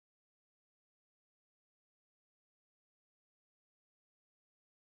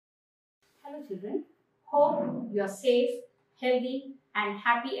Hello children, hope you are safe, healthy and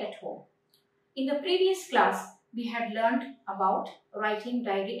happy at home. In the previous class, we had learned about writing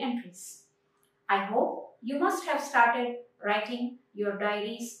diary entries. I hope you must have started writing your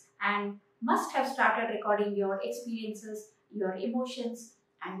diaries and must have started recording your experiences, your emotions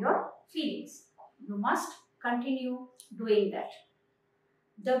and your feelings. You must continue doing that.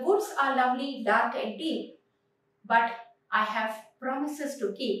 The woods are lovely, dark and deep, but I have promises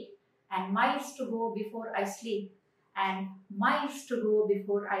to keep and miles to go before I sleep and miles to go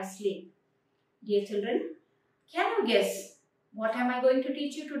before I sleep. Dear children, can you guess what am I going to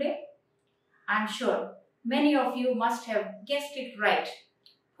teach you today? I am sure many of you must have guessed it right.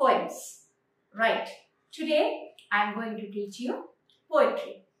 Poems. Right. Today I am going to teach you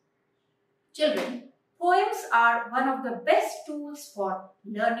poetry. Children, poems are one of the best tools for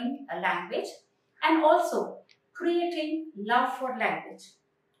learning a language and also creating love for language.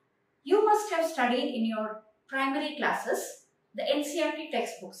 You must have studied in your primary classes the NCERT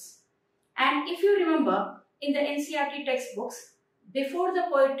textbooks. And if you remember, in the NCERT textbooks, before the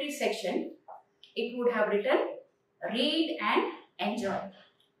poetry section, it would have written, read and enjoy.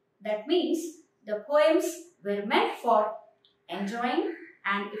 That means the poems were meant for enjoying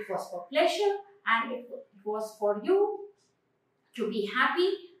and it was for pleasure and it was for you to be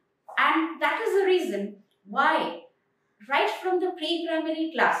happy. And that is the reason why right from the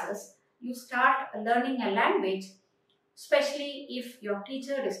pre-primary classes, you start learning a language, especially if your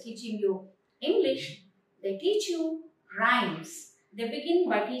teacher is teaching you English, they teach you rhymes. They begin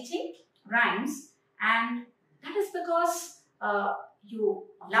by teaching rhymes, and that is because you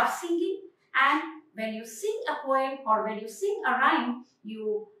love singing, and when you sing a poem or when you sing a rhyme,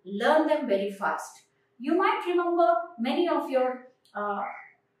 you learn them very fast. You might remember many of your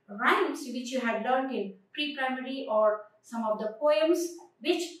rhymes which you had learned in pre-primary or some of the poems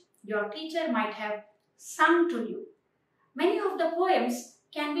which your teacher might have sung to you. Many of the poems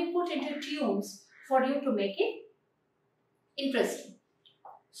can be put into tunes for you to make it interesting.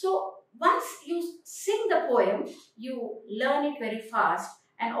 So once you sing the poem, you learn it very fast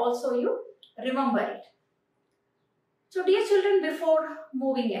and also you remember it. So dear children, before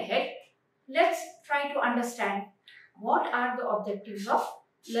moving ahead, let's try to understand what are the objectives of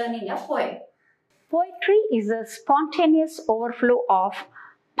learning a poem. Poetry is a spontaneous overflow of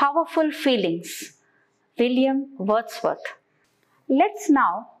powerful feelings. William Wordsworth. Let's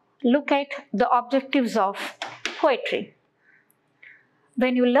now look at the objectives of poetry.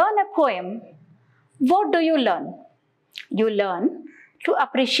 When you learn a poem, what do you learn? You learn to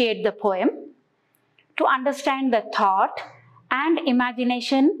appreciate the poem, to understand the thought and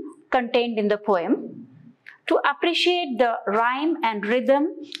imagination contained in the poem, to appreciate the rhyme and rhythm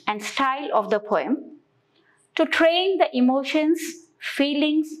and style of the poem, to train the emotions,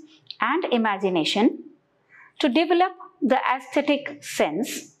 feelings and imagination, to develop the aesthetic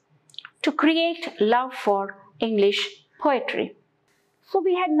sense, to create love for English poetry. So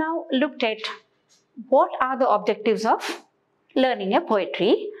we had now looked at what are the objectives of learning a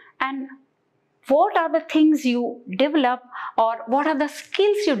poetry and what are the things you develop or what are the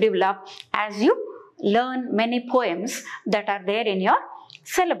skills you develop as you learn many poems that are there in your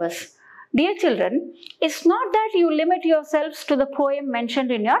syllabus. Dear children, it's not that you limit yourselves to the poem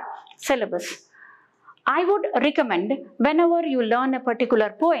mentioned in your syllabus. I would recommend whenever you learn a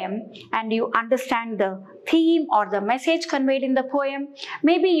particular poem and you understand the theme or the message conveyed in the poem,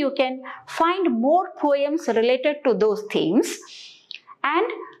 maybe you can find more poems related to those themes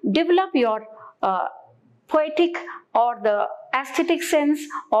and develop your poetic or the aesthetic sense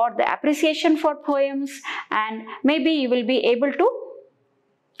or the appreciation for poems, and maybe you will be able to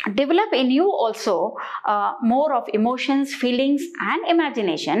develop in you also more of emotions, feelings and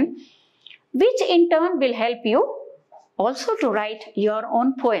imagination, which in turn will help you also to write your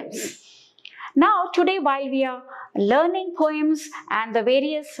own poems. Now today, while we are learning poems and the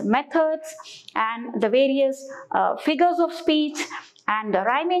various methods and the various figures of speech and the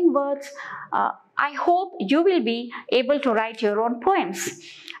rhyming words, I hope you will be able to write your own poems.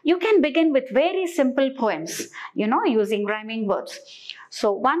 You can begin with very simple poems, using rhyming words.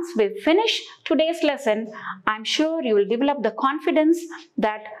 So once we finish today's lesson, I'm sure you will develop the confidence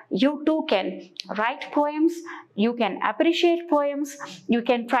that you too can write poems, you can appreciate poems, you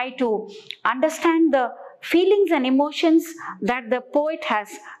can try to understand the feelings and emotions that the poet has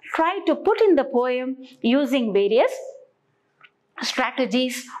tried to put in the poem using various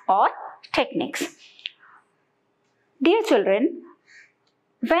strategies or techniques. Dear children,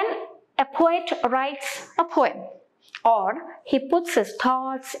 when a poet writes a poem, or he puts his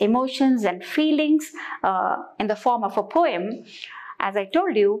thoughts, emotions and feelings in the form of a poem, as I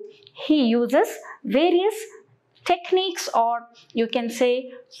told you, he uses various techniques, or you can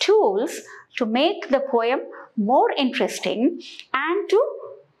say tools, to make the poem more interesting and to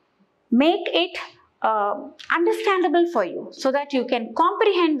make it understandable for you, so that you can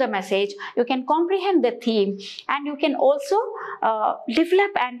comprehend the message, you can comprehend the theme, and you can also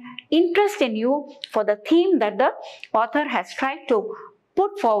develop an interest in you for the theme that the author has tried to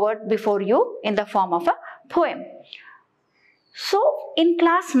put forward before you in the form of a poem. So in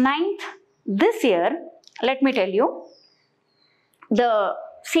class 9th this year, let me tell you, the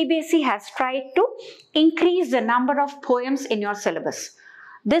CBSE has tried to increase the number of poems in your syllabus.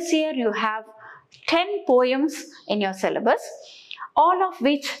 This year you have 10 poems in your syllabus, all of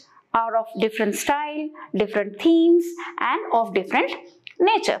which are of different style, different themes, and of different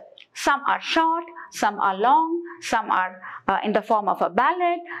nature. Some are short, some are long, some are in the form of a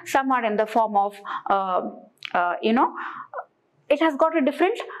ballad, some are in the form of, it has got a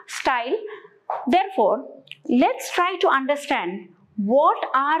different style. Therefore, let's try to understand what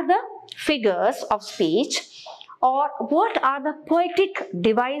are the figures of speech, or what are the poetic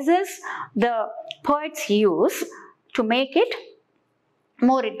devices the poets use to make it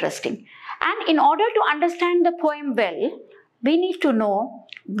more interesting. And in order to understand the poem well, we need to know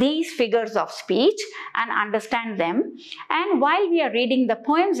these figures of speech and understand them. And while we are reading the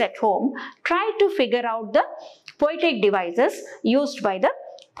poems at home, try to figure out the poetic devices used by the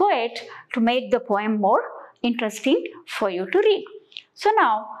poet to make the poem more interesting for you to read. So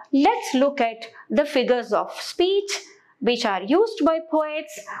now let's look at the figures of speech which are used by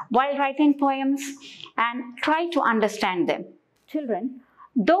poets while writing poems and try to understand them. Children,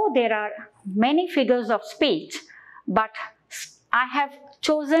 though there are many figures of speech, but I have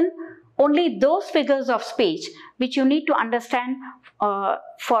chosen only those figures of speech which you need to understand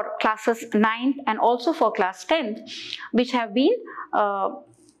for classes 9th and also for class 10th, which have been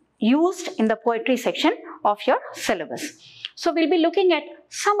used in the poetry section of your syllabus. So we'll be looking at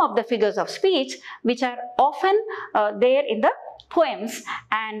some of the figures of speech which are often there in the poems,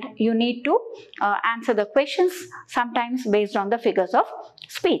 and you need to answer the questions sometimes based on the figures of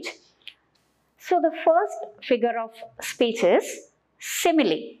speech. So the first figure of speech is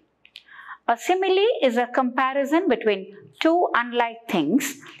simile. A simile is a comparison between two unlike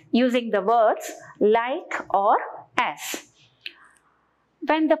things using the words like or as.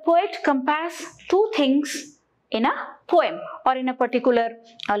 When the poet compares two things in a poem or in a particular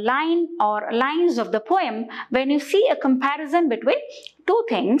line or lines of the poem, when you see a comparison between two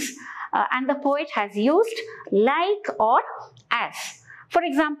things and the poet has used like or as. For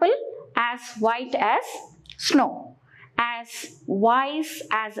example, as white as snow, as wise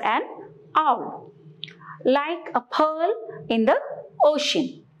as an owl, like a pearl in the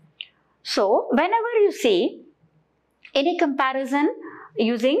ocean. So whenever you see any comparison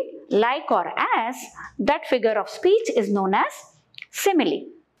using like or as, that figure of speech is known as simile.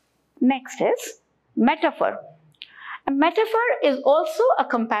 Next is metaphor. A metaphor is also a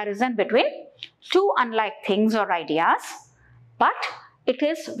comparison between two unlike things or ideas, but it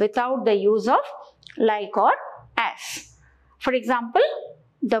is without the use of like or as. For example,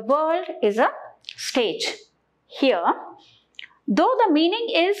 the world is a stage. Here, though the meaning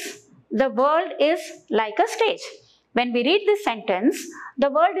is the world is like a stage, when we read this sentence, the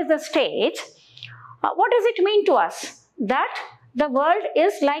world is a stage, what does it mean to us? That the world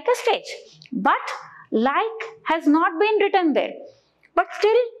is like a stage, but like has not been written there. But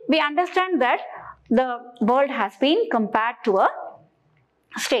still we understand that the world has been compared to a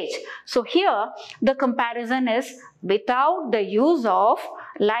stage. So here the comparison is without the use of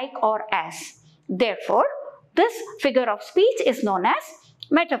like or as. Therefore, this figure of speech is known as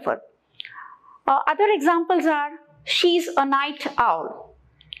metaphor. Other examples are, she's a night owl.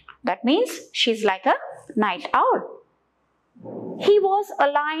 That means she's like a night owl. He was a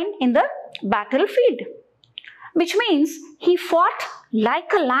lion in the battlefield, which means he fought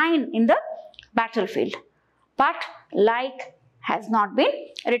like a lion in the battlefield, but like has not been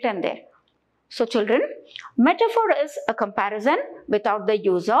written there. So children, metaphor is a comparison without the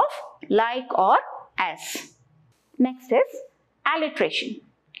use of like or as. Next is alliteration.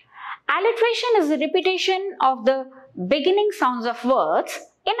 Alliteration is a repetition of the beginning sounds of words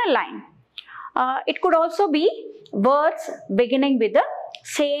in a line. It could also be words beginning with the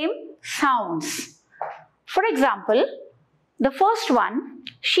same sounds. For example, the first one,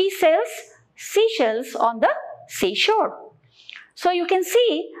 she sells seashells on the seashore. So you can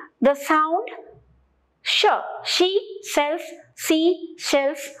see the sound sh. She sells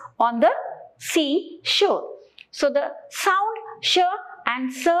seashells on the seashore. So the sound sh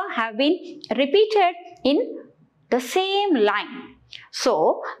and s have been repeated in the same line.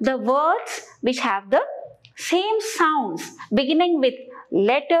 So, the words which have the same sounds beginning with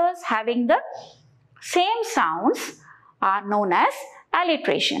letters having the same sounds are known as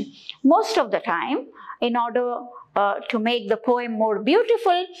alliteration. Most of the time, in order to make the poem more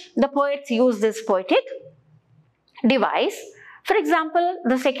beautiful, the poets use this poetic device. For example,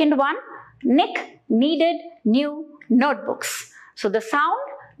 the second one, Nick needed new notebooks. So the sound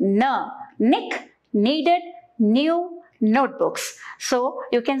N, Nick needed new notebooks. So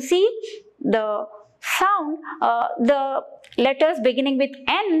you can see the sound, the letters beginning with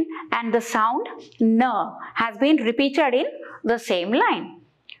N and the sound N has been repeated in the same line.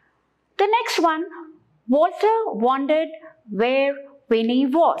 The next one, Walter wondered where Winnie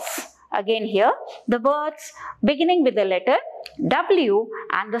was. Again here, the words beginning with the letter W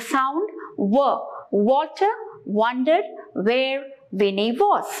and the sound W. Walter wondered where Winnie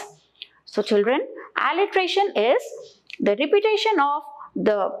was. So children, alliteration is the repetition of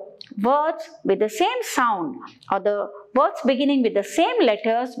the words with the same sound or the words beginning with the same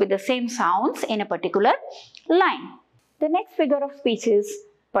letters with the same sounds in a particular line. The next figure of speech is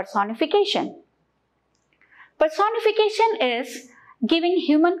personification. Personification is giving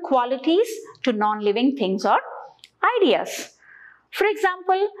human qualities to non-living things or ideas. For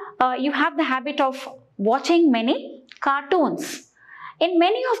example, you have the habit of watching many cartoons. In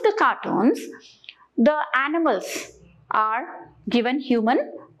many of the cartoons, the animals are given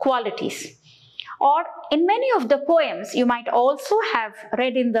human qualities. Or in many of the poems, you might also have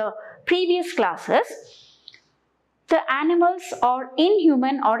read in the previous classes, the animals or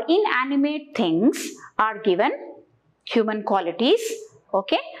inhuman or inanimate things are given human qualities,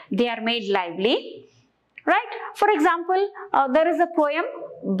 okay? They are made lively, right? For example, there is a poem,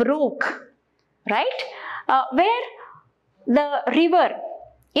 Brook, right? Where the river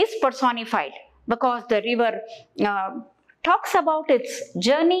is personified because the river talks about its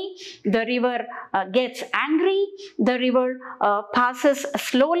journey, the river gets angry, the river passes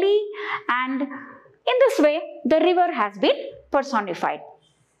slowly, and in this way, the river has been personified.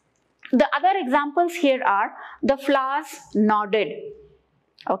 The other examples here are the flowers nodded,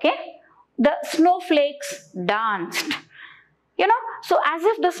 okay? The snowflakes danced, you know, so as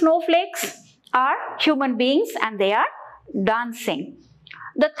if the snowflakes are human beings and they are dancing.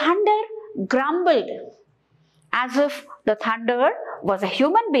 The thunder grumbled, as if the thunder was a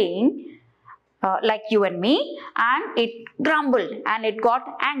human being like you and me, and it grumbled and it got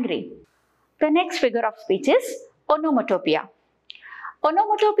angry. The next figure of speech is onomatopoeia.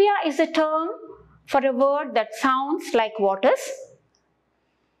 Onomatopoeia is a term for a word that sounds like what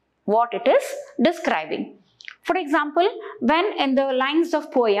it is describing. For example, when in the lines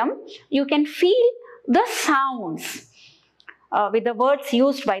of poem, you can feel the sounds with the words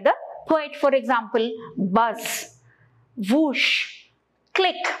used by the poet. For example, buzz, whoosh,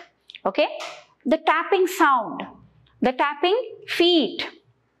 click, okay? The tapping sound, the tapping feet,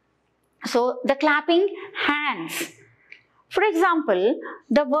 so the clapping hands. For example,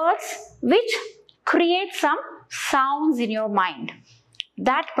 the words which create some sounds in your mind.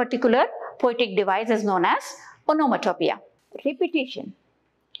 That particular poetic device is known as onomatopoeia. Repetition.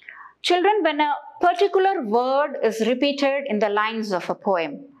 Children, when a particular word is repeated in the lines of a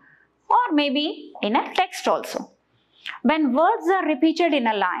poem, or maybe in a text also, when words are repeated in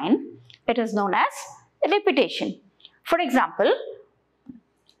a line, it is known as repetition. For example,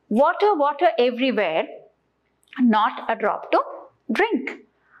 water, water everywhere, not a drop to drink.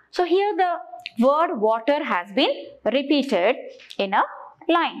 So here the word water has been repeated in a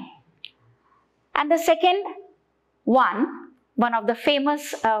line. And the second one of the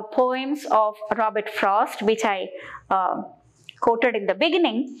famous poems of Robert Frost, which I quoted in the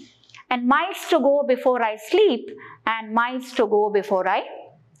beginning, and miles to go before I sleep, and miles to go before I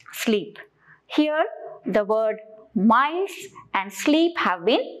sleep. Here the word miles and sleep have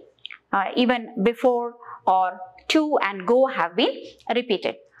been even before or to and go have been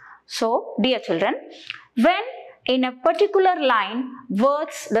repeated. So, dear children, when in a particular line,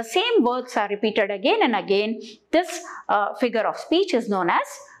 words, the same words are repeated again and again, this figure of speech is known as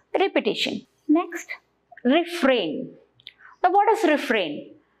repetition. Next, refrain. Now, what is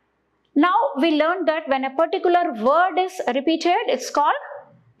refrain? Now, we learned that when a particular word is repeated, it's called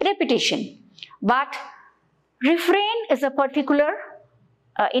repetition. But refrain is a particular,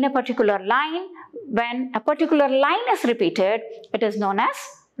 in a particular line, when a particular line is repeated, it is known as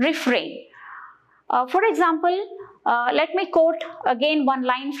refrain. For example, let me quote again one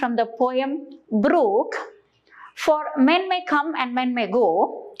line from the poem Brook. For men may come and men may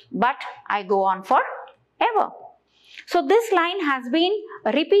go, but I go on forever. So this line has been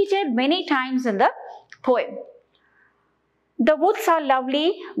repeated many times in the poem. The woods are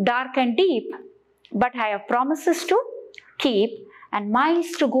lovely, dark and deep, but I have promises to keep, and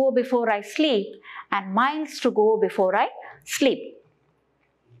miles to go before I sleep, and miles to go before I sleep.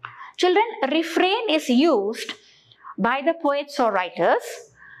 Children, refrain is used by the poets or writers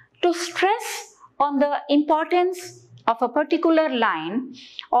to stress on the importance of a particular line,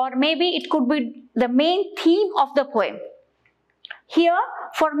 or maybe it could be the main theme of the poem. Here,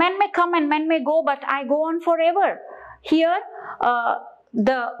 for men may come and men may go, but I go on forever. Here,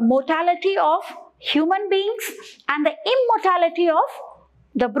 the mortality of human beings and the immortality of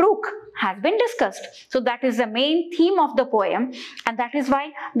the brook has been discussed. So that is the main theme of the poem, and that is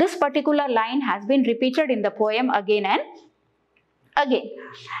why this particular line has been repeated in the poem again and again.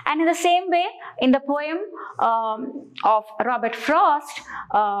 And in the same way, in the poem of Robert Frost,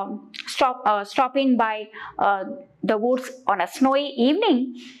 stopping by the woods on a snowy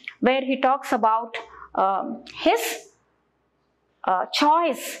evening, where he talks about his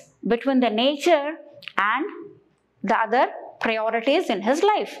choice between the nature and the other priorities in his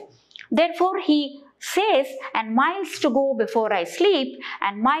life. Therefore, he says, and miles to go before I sleep,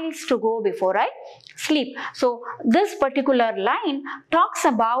 and miles to go before I sleep. So, this particular line talks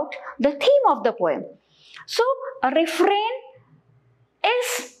about the theme of the poem. So, a refrain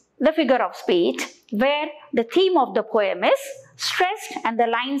is the figure of speech where the theme of the poem is stressed and the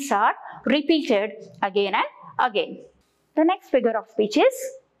lines are repeated again and again. The next figure of speech is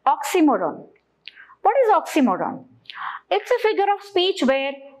oxymoron. What is oxymoron? It's a figure of speech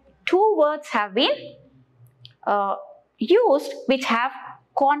where two words have been used which have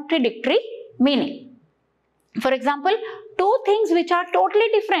contradictory meaning. For example, two things which are totally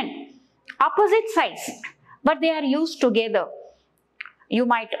different, opposite sides, but they are used together. You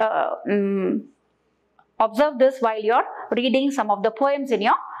might observe this while you are reading some of the poems in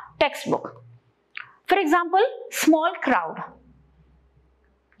your textbook. For example, small crowd.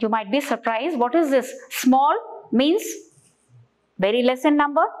 You might be surprised, what is this? Small means very less in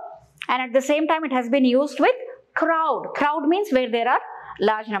number, and at the same time it has been used with crowd. Crowd means where there are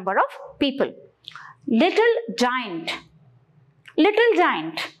large number of people. Little giant. Little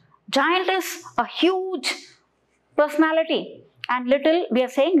giant. Giant is a huge personality, and little, we are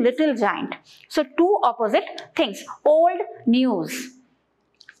saying little giant. So two opposite things. Old news.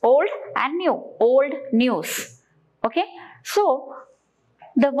 Old and new. Old news. Okay. So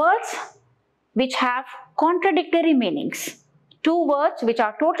the words which have contradictory meanings, two words which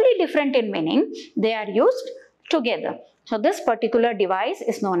are totally different in meaning, they are used together. So this particular device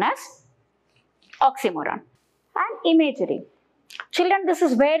is known as oxymoron. And imagery. Children, this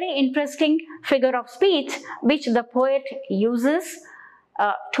is very interesting figure of speech which the poet uses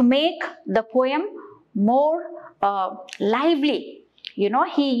to make the poem more lively. You know,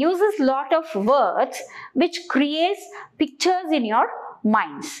 he uses lot of words which creates pictures in your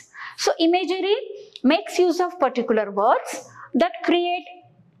minds. So imagery makes use of particular words that create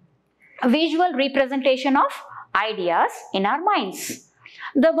a visual representation of ideas in our minds.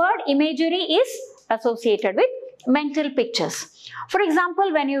 The word imagery is associated with mental pictures. For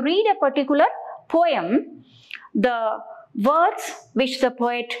example, when you read a particular poem, the words which the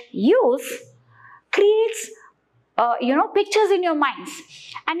poet uses creates pictures in your minds,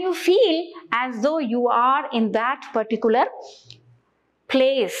 and you feel as though you are in that particular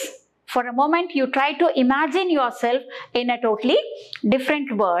place. For a moment, you try to imagine yourself in a totally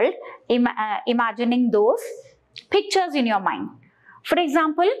different world, imagining those pictures in your mind. For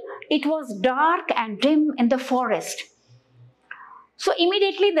example, it was dark and dim in the forest. So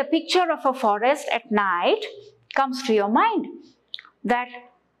immediately the picture of a forest at night comes to your mind, that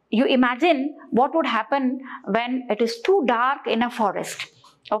you imagine what would happen when it is too dark in a forest.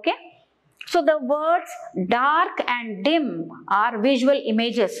 Okay. So the words dark and dim are visual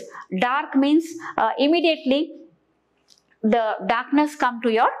images. Dark means immediately the darkness comes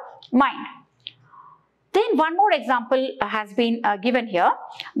to your mind. Then one more example has been given here.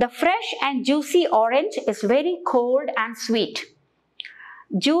 The fresh and juicy orange is very cold and sweet.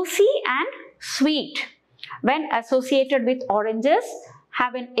 Juicy and sweet, when associated with oranges,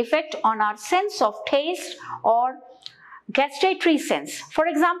 have an effect on our sense of taste or gustatory sense. For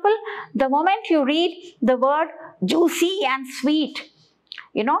example, the moment you read the word juicy and sweet,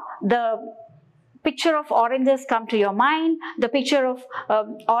 you know, the picture of oranges come to your mind, the picture of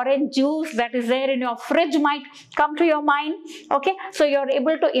orange juice that is there in your fridge might come to your mind. Okay, so you are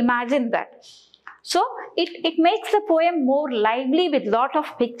able to imagine that. So it makes the poem more lively with lot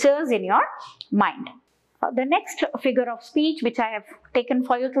of pictures in your mind. The next figure of speech which I have taken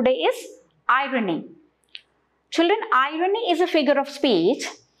for you today is irony. Children, irony is a figure of speech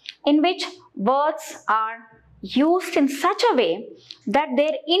in which words are used in such a way that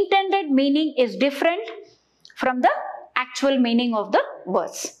their intended meaning is different from the actual meaning of the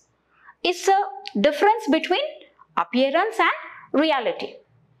words. It's a difference between appearance and reality.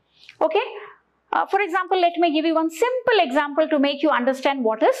 Okay? For example, let me give you one simple example to make you understand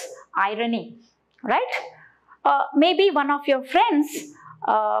what is irony. Right? Maybe one of your friends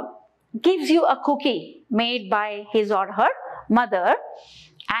gives you a cookie made by his or her mother,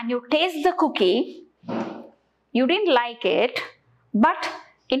 and you taste the cookie. You didn't like it, but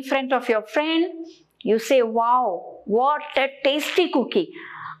in front of your friend, you say, "Wow, what a tasty cookie.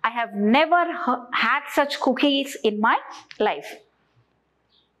 I have never had such cookies in my life."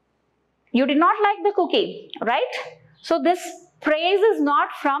 You did not like the cookie, right? So this praise is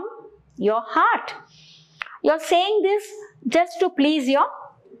not from your heart. You're saying this just to please your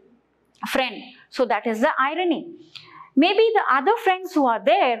friend. So that is the irony. Maybe the other friends who are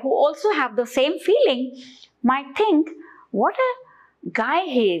there, who also have the same feeling, might think, what a guy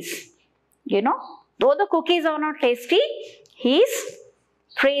he is. You know, though the cookies are not tasty, he is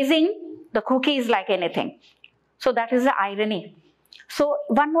praising the cookies like anything. So that is the irony. So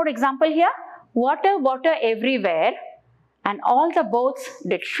one more example here. Water, water everywhere, and all the boats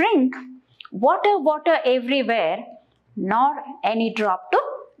did shrink. Water, water everywhere, nor any drop to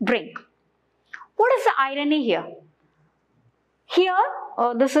drink. What is the irony here? Here,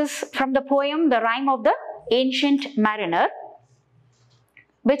 this is from the poem, The Rime of the Ancient Mariner,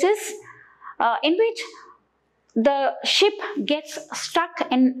 which is in which the ship gets stuck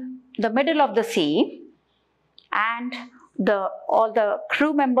in the middle of the sea, and all the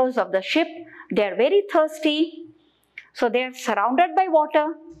crew members of the ship, they are very thirsty. So they are surrounded by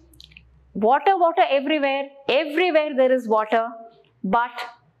water. Water, water everywhere. Everywhere there is water, but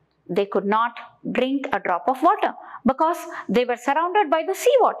they could not drink a drop of water because they were surrounded by the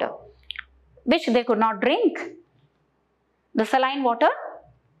sea water, which they could not drink. The saline water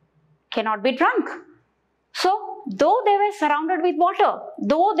cannot be drunk. So, though they were surrounded with water,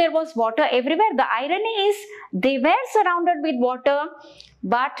 though there was water everywhere, the irony is they were surrounded with water,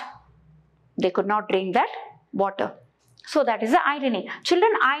 but they could not drink that water. So, that is the irony.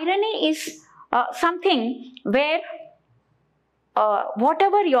 Children, irony is something where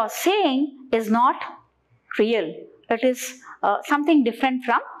whatever you are saying is not real. It is something different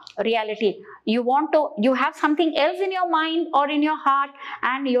from reality. You have something else in your mind or in your heart,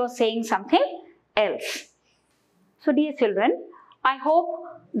 and you are saying something else. So dear children, I hope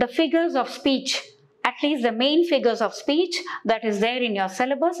the figures of speech, at least the main figures of speech that is there in your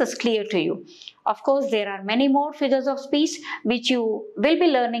syllabus, is clear to you. Of course, there are many more figures of speech which you will be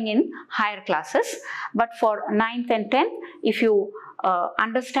learning in higher classes. But for 9th and 10th, if you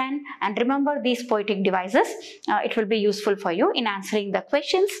understand and remember these poetic devices, it will be useful for you in answering the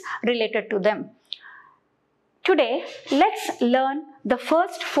questions related to them. Today, let's learn the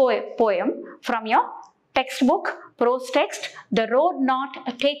first poem from your textbook, prose text, The Road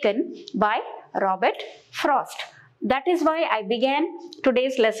Not Taken by Robert Frost. That is why I began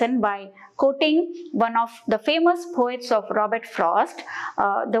today's lesson by quoting one of the famous poets of Robert Frost,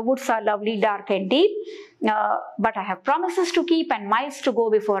 "The woods are lovely, dark and deep, but I have promises to keep and miles to go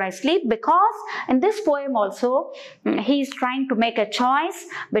before I sleep," because in this poem also he is trying to make a choice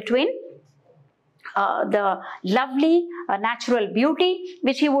between the lovely natural beauty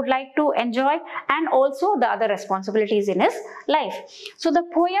which he would like to enjoy, and also the other responsibilities in his life. So the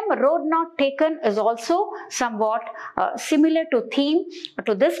poem Road Not Taken is also somewhat similar to theme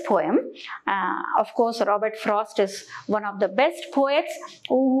to this poem. Of course, Robert Frost is one of the best poets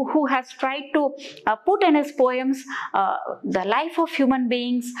who has tried to put in his poems the life of human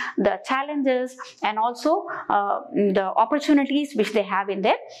beings, the challenges, and also the opportunities which they have in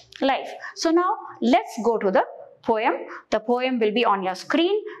their life. So now let's go to the poem. The poem will be on your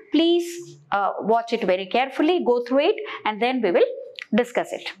screen. Please watch it very carefully, go through it, and then we will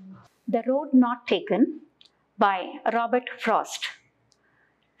discuss it. The Road Not Taken by Robert Frost.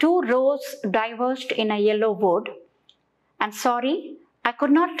 Two roads diverged in a yellow wood, and sorry, I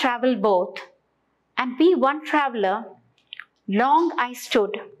could not travel both, and be one traveler. Long I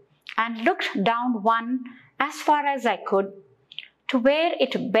stood and looked down one as far as I could, to where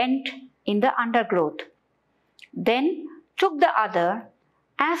it bent in the undergrowth. Then took the other,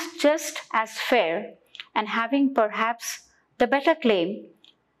 as just as fair, and having perhaps the better claim,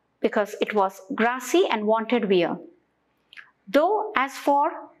 because it was grassy and wanted wear. Though as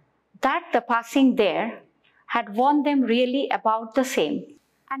for that the passing there had worn them really about the same,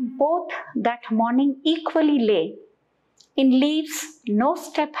 and both that morning equally lay, in leaves no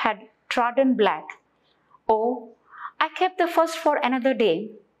step had trodden black. Oh, I kept the first for another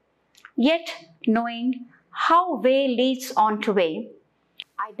day, yet knowing how way leads on to way,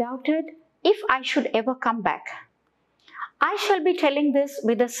 I doubted if I should ever come back. I shall be telling this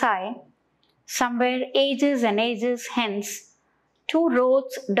with a sigh, somewhere ages and ages hence, two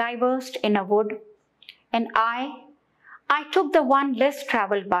roads diverged in a wood, and I took the one less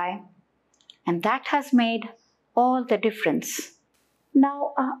travelled by, and that has made all the difference.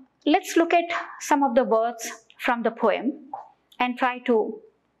 Now, let's look at some of the words from the poem and try to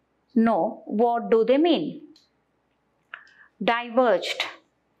know what do they mean. Diverged.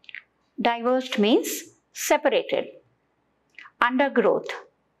 Diverged means separated. Undergrowth.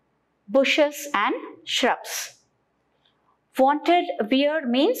 Bushes and shrubs. Wanted wear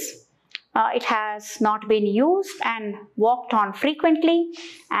means it has not been used and walked on frequently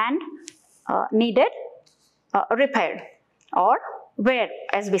and needed repair or wear,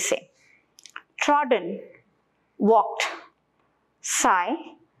 as we say. Trodden, walked. Sigh,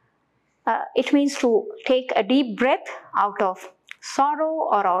 it means to take a deep breath out of sorrow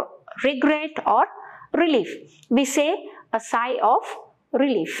or regret or relief. We say a sigh of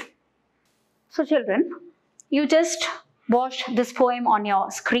relief. So children, you just watched this poem on your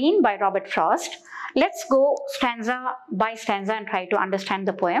screen by Robert Frost. Let's go stanza by stanza and try to understand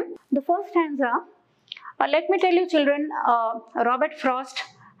the poem. The first stanza, let me tell you children, Robert Frost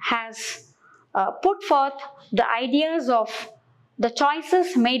has put forth the ideas of the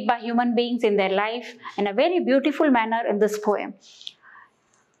choices made by human beings in their life in a very beautiful manner in this poem.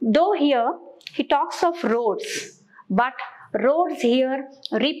 Though here he talks of roads, but roads here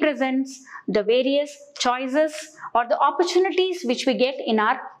represents the various choices or the opportunities which we get in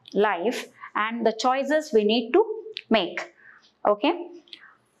our life and the choices we need to make. Okay.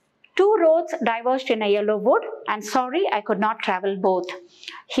 Two roads diverged in a yellow wood, and sorry, I could not travel both.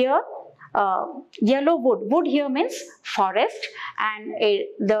 Here, yellow wood. Wood here means forest, and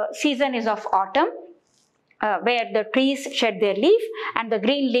the season is of autumn, where the trees shed their leaf and the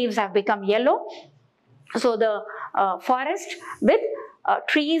green leaves have become yellow. So the forest with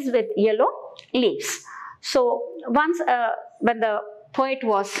trees with yellow leaves. So once when the poet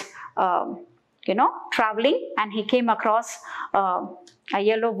was traveling, and he came across a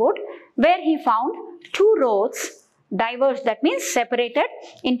yellow wood where he found two roads diverged, that means separated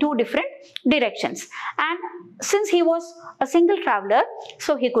in two different directions. And since he was a single traveler,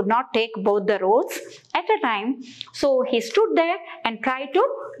 so he could not take both the roads at a time. So he stood there and tried to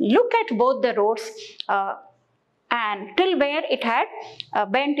look at both the roads and till where it had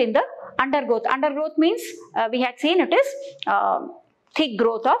bent in the undergrowth. Undergrowth means we had seen it is thick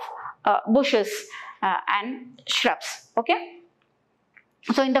growth of bushes and shrubs. Okay.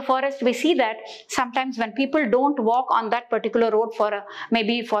 So in the forest we see that sometimes when people don't walk on that particular road for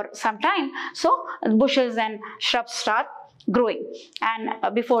maybe for some time, so bushes and shrubs start growing,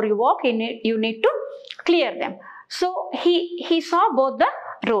 and before you walk you need to clear them. So he saw both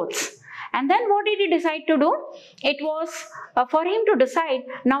the roads, and then what did he decide to do? It was for him to decide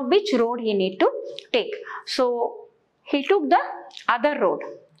now which road he need to take. So he took the other road,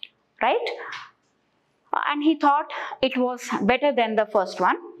 right? And he thought it was better than the first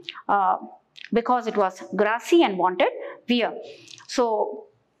one because it was grassy and wanted wear. So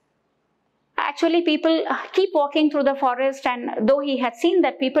actually people keep walking through the forest, and though he had seen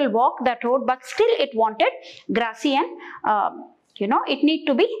that people walk that road, but still it wanted grassy and it need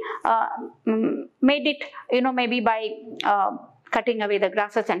to be made it maybe by cutting away the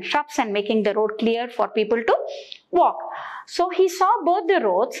grasses and shrubs and making the road clear for people to walk. So he saw both the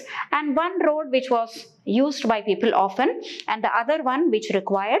roads, and one road which was used by people often and the other one which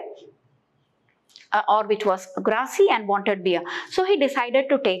required or which was grassy and wanted wear. So he decided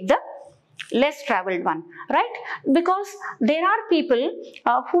to take the less traveled one, right? Because there are people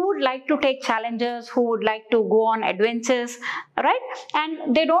who would like to take challenges, who would like to go on adventures, right?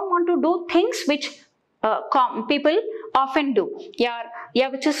 And they don't want to do things which people often do,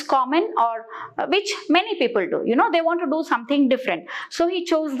 which is common or which many people do. They want to do something different. So he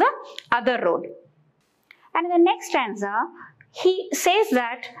chose the other road. And in the next stanza, he says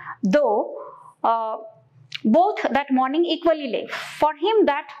that though both that morning equally late, for him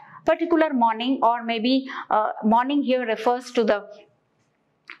that particular morning, or maybe morning here refers to the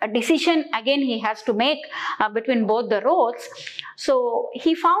decision again he has to make between both the roads. So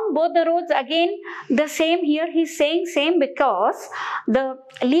he found both the roads again the same. Here he's saying same because the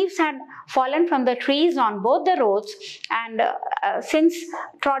leaves had fallen from the trees on both the roads, and since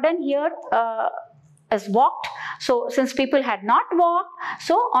trodden here is walked, so since people had not walked,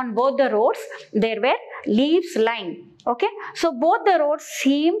 so on both the roads there were leaves lying. Okay, so both the roads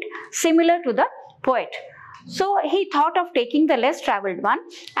seemed similar to the poet. So he thought of taking the less travelled one,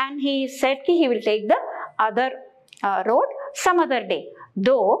 and he said he will take the other road some other day.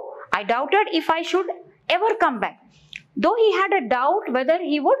 Though I doubted if I should ever come back. Though he had a doubt whether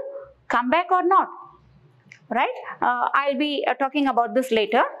he would come back or not. Right? I'll be talking about this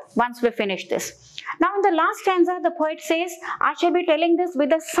later once we finish this. Now in the last stanza, the poet says, I shall be telling this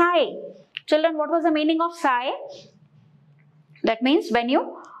with a sigh. Children, what was the meaning of sigh? That means when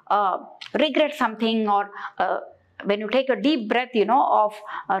you regret something, or when you take a deep breath, of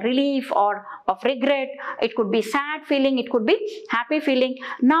relief or of regret. It could be sad feeling, it could be happy feeling.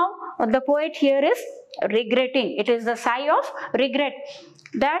 Now the poet here is regretting. It is the sigh of regret,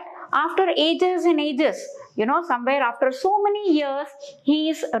 that after ages and ages, somewhere after so many years, he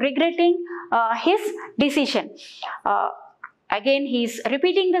is regretting his decision. Again, he is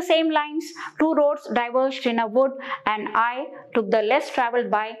repeating the same lines. Two roads diverged in a wood, and I took the less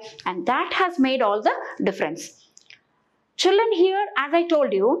travelled by, and that has made all the difference. Children, here, as I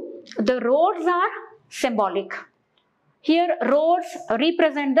told you, the roads are symbolic. Here, roads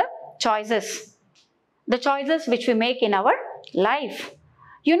represent the choices which we make in our life.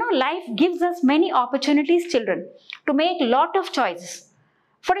 Life gives us many opportunities, children, to make a lot of choices.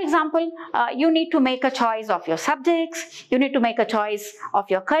 For example, you need to make a choice of your subjects, you need to make a choice of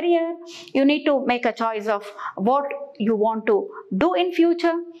your career, you need to make a choice of what you want to do in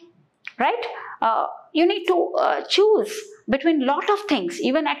future, right? You need to choose between lot of things.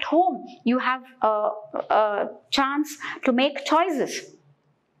 Even at home, you have a chance to make choices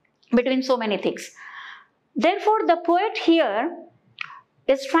between so many things. Therefore, the poet here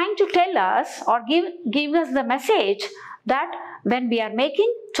is trying to tell us, or give us the message, that when we are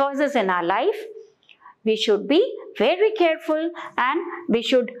making choices in our life, we should be very careful, and we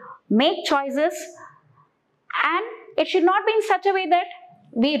should make choices, and it should not be in such a way that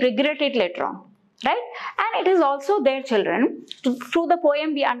we regret it later on, right? And it is also there, children, through the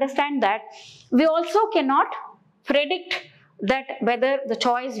poem we understand that we also cannot predict that whether the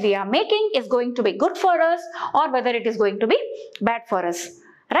choice we are making is going to be good for us or whether it is going to be bad for us,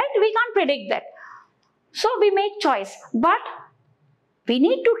 right? We can't predict that. So we make choice, but we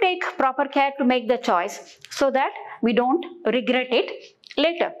need to take proper care to make the choice so that we don't regret it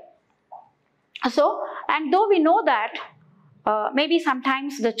later. So, and though we know that maybe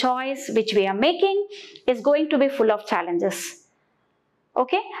sometimes the choice which we are making is going to be full of challenges.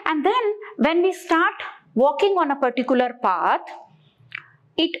 Okay, and then when we start walking on a particular path,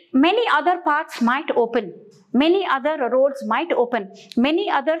 many other paths might open, many other roads might open, many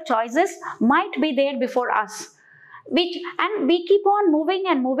other choices might be there before us, and we keep on moving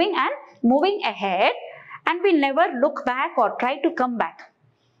and moving and moving ahead, and we never look back or try to come back,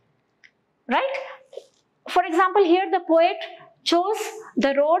 right? For example, here the poet chose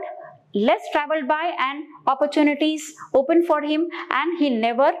the road less travelled by and opportunities open for him, and he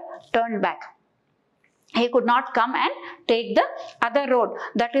never turned back. He could not come and take the other road.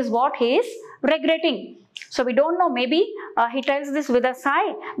 That is what he is regretting. So we don't know, maybe he tells this with a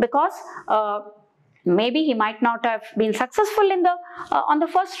sigh, because maybe he might not have been successful in the on the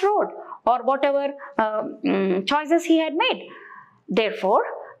first road, or whatever choices he had made. Therefore,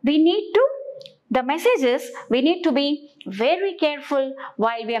 the message is, we need to be very careful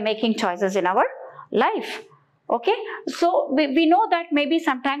while we are making choices in our life. Okay, so we know that maybe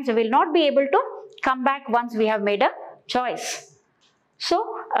sometimes we will not be able to come back once we have made a choice. So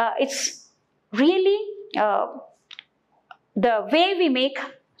it's really the way we make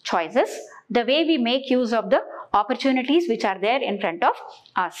choices, the way we make use of the opportunities which are there in front of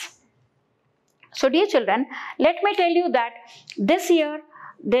us. So dear children, let me tell you that this year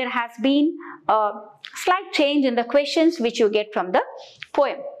there has been a slight change in the questions which you get from the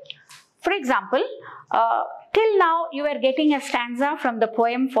poem. For example, till now you were getting a stanza from the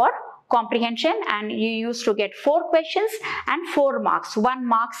poem for comprehension, and you used to get 4 questions and 4 marks, 1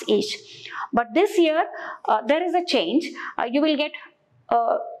 mark each. But this year there is a change. You will get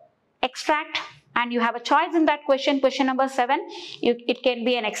extract, and you have a choice in that question number 7. It can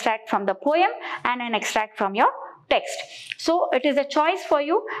be an extract from the poem and an extract from your text. So it is a choice for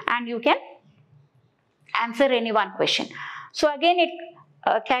you, and you can answer any one question. So again,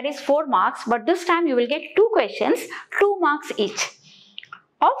 it carries 4 marks, but this time you will get 2 questions, 2 marks each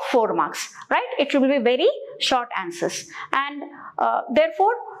of 4 marks, right? It will be very short answers, and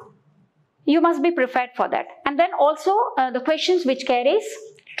therefore you must be prepared for that. And then also the questions which carries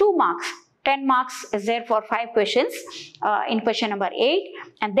 2 marks, 10 marks is there for 5 questions in question number 8,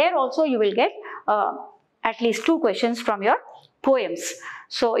 and there also you will get at least 2 questions from your poems.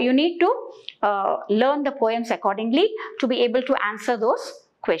 So you need to learn the poems accordingly to be able to answer those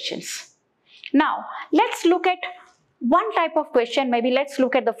questions. Now let's look at one type of question, maybe let's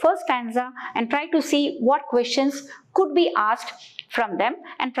look at the first stanza and try to see what questions could be asked from them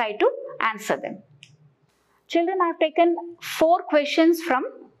and try to answer them. Children, I have taken 4 questions from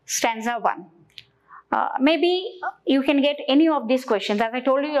stanza 1. Maybe you can get any of these questions. As I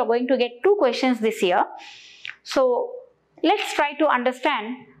told you, you are going to get 2 questions this year. So let's try to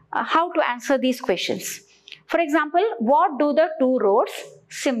understand how to answer these questions. For example, what do the 2 roads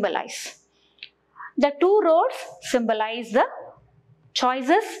symbolize? The 2 roads symbolize the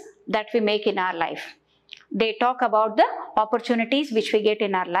choices that we make in our life. They talk about the opportunities which we get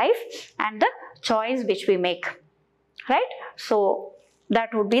in our life and the choice which we make, right? So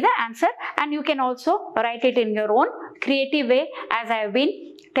that would be the answer, and you can also write it in your own creative way, as I have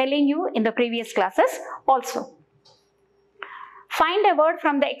been telling you in the previous classes also. Find a word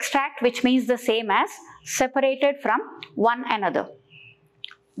from the extract which means the same as separated from one another.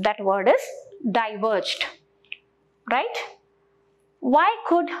 That word is diverged, right? Why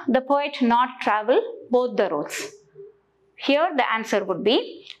could the poet not travel both the roads? Here the answer would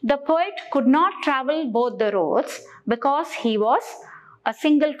be, the poet could not travel both the roads because he was a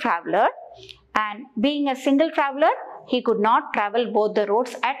single traveler, and being a single traveler, he could not travel both the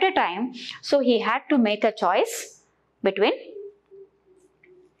roads at a time, so he had to make a choice between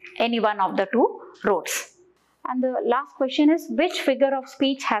any one of the 2 roads. And the last question is, which figure of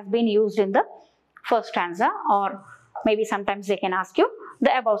speech has been used in the first stanza, or maybe sometimes they can ask you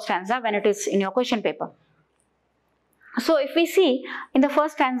the above stanza when it is in your question paper. So if we see in the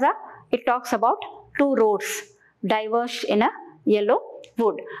first stanza, it talks about 2 roads diverged in a yellow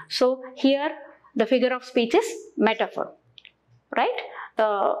wood. So here the figure of speech is metaphor, right?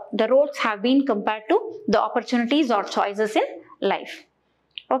 The roads have been compared to the opportunities or choices in life.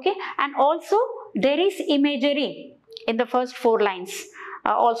 Okay, and also there is imagery in the first 4 lines,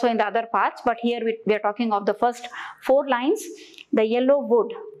 also in the other parts, but here we are talking of the first 4 lines. The yellow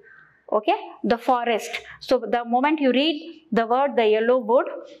wood, okay, the forest. So the moment you read the word the yellow wood,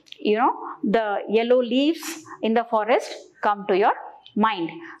 you know, the yellow leaves in the forest come to your mind.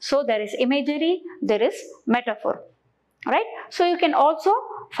 So there is imagery, there is metaphor, right? So you can also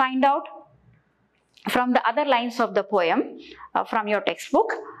find out from the other lines of the poem from your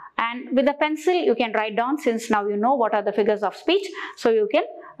textbook, and with a pencil you can write down, since now you know what are the figures of speech, so you can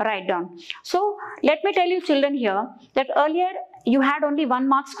write down. So let me tell you children here that earlier you had only 1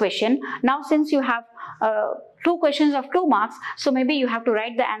 marks question. Now since you have 2 questions of 2 marks, so maybe you have to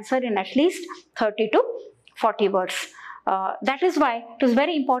write the answer in at least 30 to 40 words. That is why it is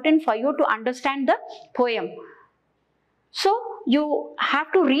very important for you to understand the poem. So you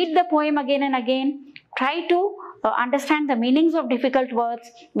have to read the poem again and again, try to understand the meanings of difficult words.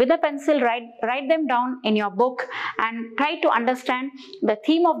 With a pencil, write them down in your book and try to understand the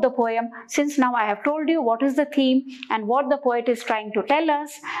theme of the poem, since now I have told you what is the theme and what the poet is trying to tell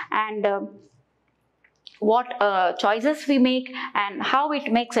us, and what choices we make and how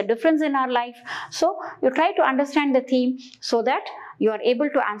it makes a difference in our life. So you try to understand the theme so that you are able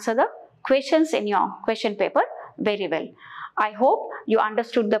to answer the questions in your question paper very well. I hope you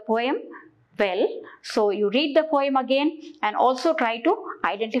understood the poem well. So you read the poem again and also try to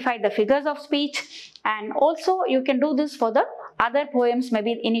identify the figures of speech, and also you can do this for the other poems,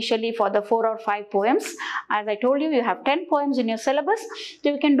 maybe initially for the 4 or 5 poems. As I told you, you have 10 poems in your syllabus,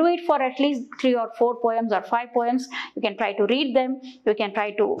 so you can do it for at least 3 or 4 poems or 5 poems. You can try to read them, you can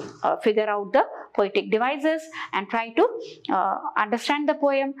try to figure out the poetic devices and try to understand the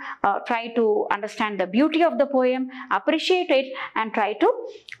poem, try to understand the beauty of the poem, appreciate it, and try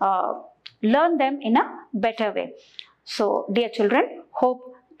to learn them in a better way. So dear children,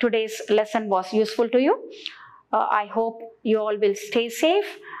 hope today's lesson was useful to you. I hope you all will stay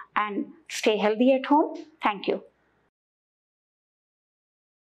safe and stay healthy at home. Thank you.